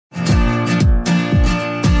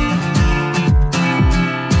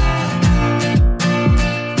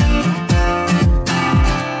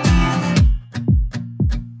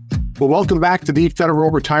Well, welcome back to the Federal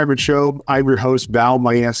Retirement Show. I'm your host, Val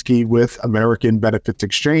Mayeski with American Benefits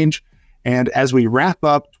Exchange. And as we wrap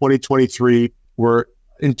up 2023, we're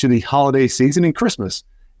into the holiday season and Christmas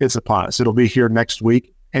is upon us. It'll be here next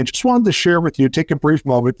week. And just wanted to share with you, take a brief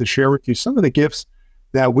moment to share with you some of the gifts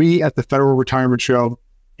that we at the Federal Retirement Show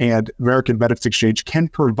and American Benefits Exchange can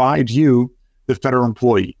provide you, the federal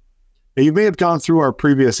employee. Now, you may have gone through our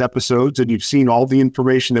previous episodes and you've seen all the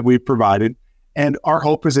information that we've provided. And our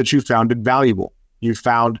hope is that you found it valuable. You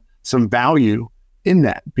found some value in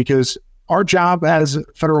that, because our job as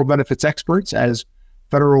federal benefits experts, as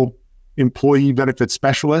federal employee benefits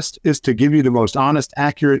specialists, is to give you the most honest,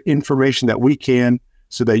 accurate information that we can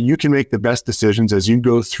so that you can make the best decisions as you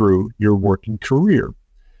go through your working career.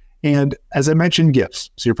 And as I mentioned,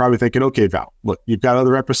 gifts. So you're probably thinking, okay, Val, look, you've got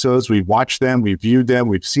other episodes. We've watched them, we've viewed them,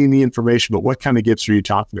 we've seen the information, but what kind of gifts are you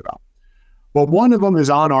talking about? Well, one of them is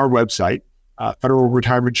on our website,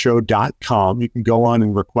 federalretirementshow.com. You can go on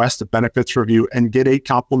and request a benefits review and get a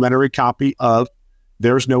complimentary copy of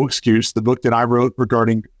There's No Excuse, the book that I wrote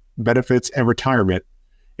regarding benefits and retirement.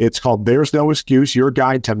 It's called There's No Excuse, Your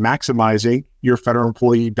Guide to Maximizing Your Federal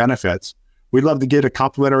Employee Benefits. We'd love to get a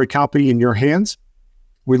complimentary copy in your hands.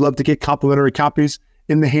 We'd love to get complimentary copies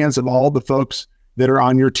in the hands of all the folks that are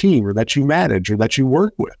on your team or that you manage or that you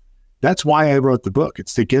work with. That's why I wrote the book.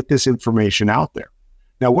 It's to get this information out there.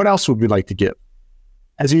 Now, what else would we like to give?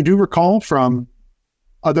 As you do recall from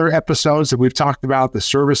other episodes that we've talked about, the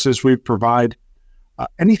services we provide,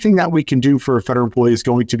 anything that we can do for a federal employee is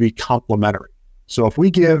going to be complimentary. So if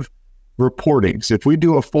we give reportings, if we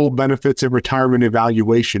do a full benefits and retirement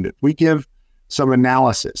evaluation, if we give some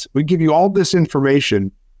analysis, we give you all this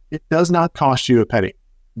information, it does not cost you a penny.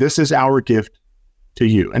 This is our gift to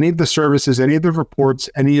you. Any of the services, any of the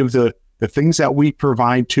reports, any of the things that we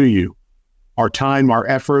provide to you, our time, our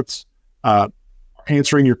efforts,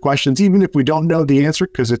 answering your questions, even if we don't know the answer,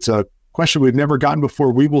 because it's a question we've never gotten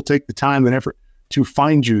before, we will take the time and effort to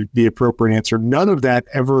find you the appropriate answer. None of that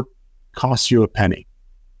ever costs you a penny.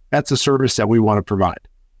 That's a service that we want to provide.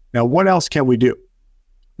 Now, what else can we do?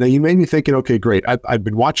 Now, you may be thinking, okay, great. I've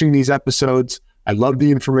been watching these episodes. I love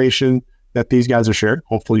the information that these guys are sharing.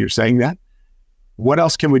 Hopefully you're saying that. What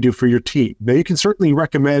else can we do for your team? Now, you can certainly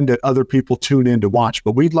recommend that other people tune in to watch,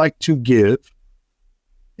 but we'd like to give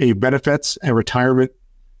a benefits and retirement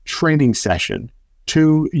training session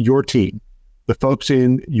to your team, the folks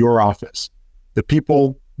in your office, the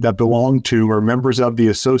people that belong to or members of the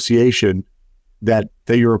association that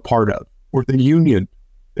you're a part of, or the union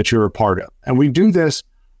that you're a part of. And we do this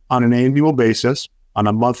on an annual basis, on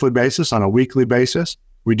a monthly basis, on a weekly basis.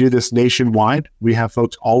 We do this nationwide. We have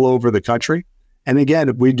folks all over the country. And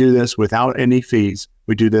again, we do this without any fees.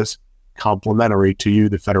 We do this complimentary to you,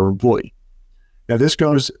 the federal employee. Now, this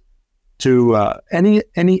goes to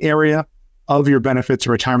any area of your benefits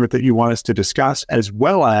or retirement that you want us to discuss, as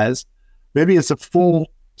well as maybe it's a full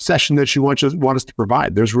session that you want us to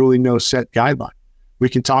provide. There's really no set guideline. We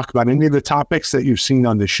can talk about any of the topics that you've seen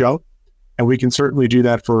on the show, and we can certainly do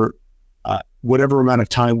that for whatever amount of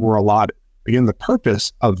time we're allotted. Again, the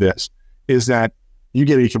purpose of this is that you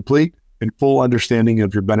get a complete and full understanding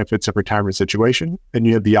of your benefits and retirement situation, and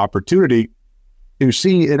you have the opportunity to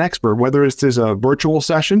see an expert, whether it's a virtual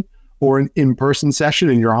session or an in-person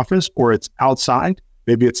session in your office, or it's outside.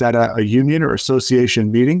 Maybe it's at a union or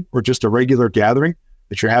association meeting, or just a regular gathering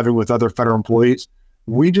that you're having with other federal employees.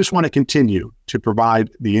 We just want to continue to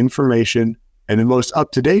provide the information and the most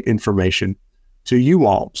up-to-date information to you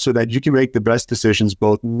all so that you can make the best decisions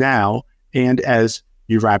both now and as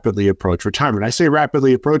you rapidly approach retirement. I say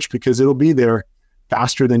rapidly approach because it'll be there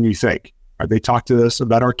faster than you think. They talk to us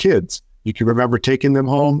about our kids. You can remember taking them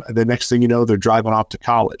home, and the next thing you know, they're driving off to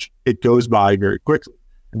college. It goes by very quickly.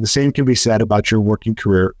 And the same can be said about your working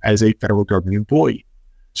career as a federal government employee.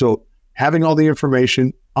 So having all the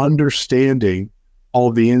information, understanding all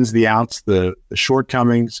of the ins, the outs, the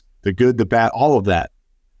shortcomings, the good, the bad, all of that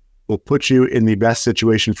will put you in the best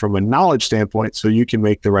situation from a knowledge standpoint so you can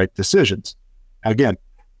make the right decisions. Again,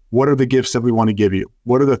 what are the gifts that we want to give you?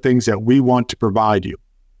 What are the things that we want to provide you?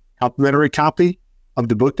 Complimentary copy of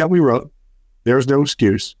the book that we wrote, There's No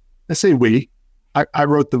Excuse. I say we. I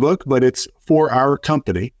wrote the book, but it's for our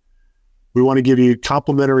company. We want to give you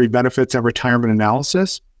complimentary benefits and retirement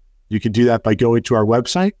analysis. You can do that by going to our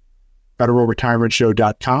website,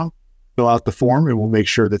 federalretirementshow.com, fill out the form, and we'll make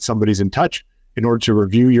sure that somebody's in touch in order to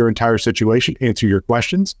review your entire situation, answer your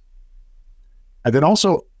questions. And then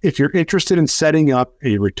also, if you're interested in setting up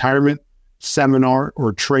a retirement seminar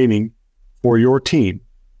or training for your team,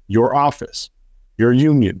 your office, your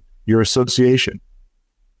union, your association,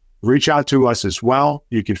 reach out to us as well.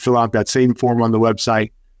 You can fill out that same form on the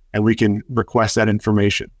website, and we can request that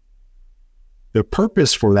information. The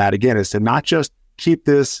purpose for that, again, is to not just keep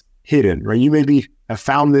this hidden, right? You maybe have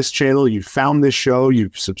found this channel, you've found this show,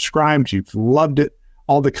 you've subscribed, you've loved it,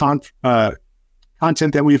 all the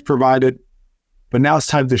content that we've provided, but now it's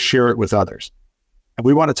time to share it with others. And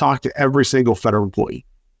we want to talk to every single federal employee.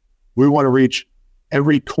 We want to reach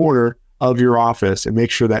every corner of your office and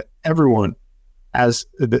make sure that everyone has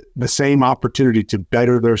the same opportunity to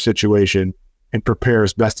better their situation and prepare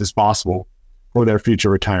as best as possible for their future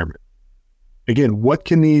retirement. Again, what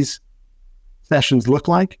can these sessions look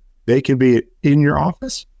like? They can be in your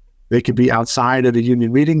office. They could be outside at a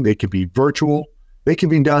union meeting. They could be virtual. They can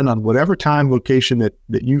be done on whatever time, location that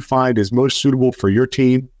you find is most suitable for your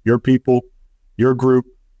team, your people, your group,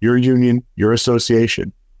 your union, your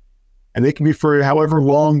association. And they can be for however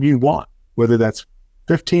long you want, whether that's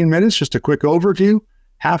 15 minutes, just a quick overview,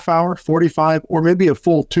 half hour, 45, or maybe a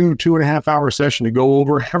full 2.5 hour session to go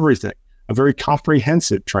over everything, a very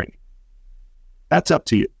comprehensive training. That's up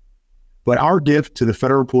to you. But our gift to the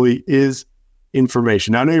federal employee is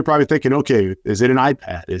information. Now, I know you're probably thinking, okay, is it an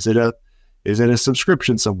iPad? Is it a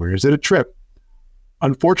subscription somewhere? Is it a trip?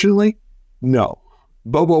 Unfortunately, no.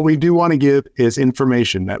 But what we do want to give is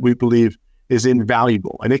information that we believe is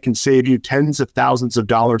invaluable, and it can save you tens of thousands of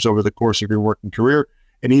dollars over the course of your working career,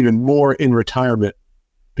 and even more in retirement,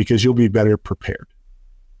 because you'll be better prepared.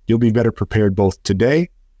 You'll be better prepared both today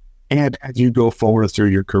and as you go forward through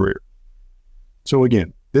your career. So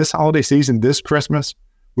again, this holiday season, this Christmas,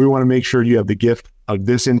 we want to make sure you have the gift of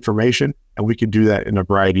this information, and we can do that in a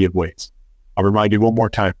variety of ways. I'll remind you one more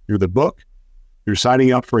time, through the book, through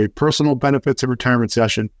signing up for a personal benefits and retirement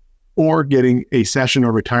session, or getting a session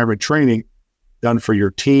or retirement training done for your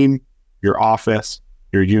team, your office,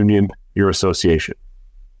 your union, your association.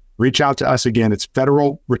 Reach out to us again. It's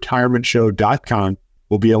federalretirementshow.com.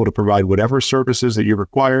 We'll be able to provide whatever services that you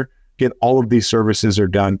require. Again, all of these services are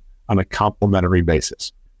done on a complimentary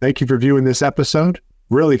basis. Thank you for viewing this episode.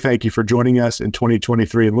 Really thank you for joining us in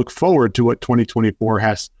 2023, and look forward to what 2024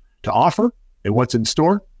 has to offer and what's in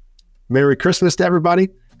store. Merry Christmas to everybody,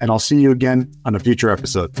 and I'll see you again on a future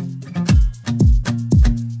episode.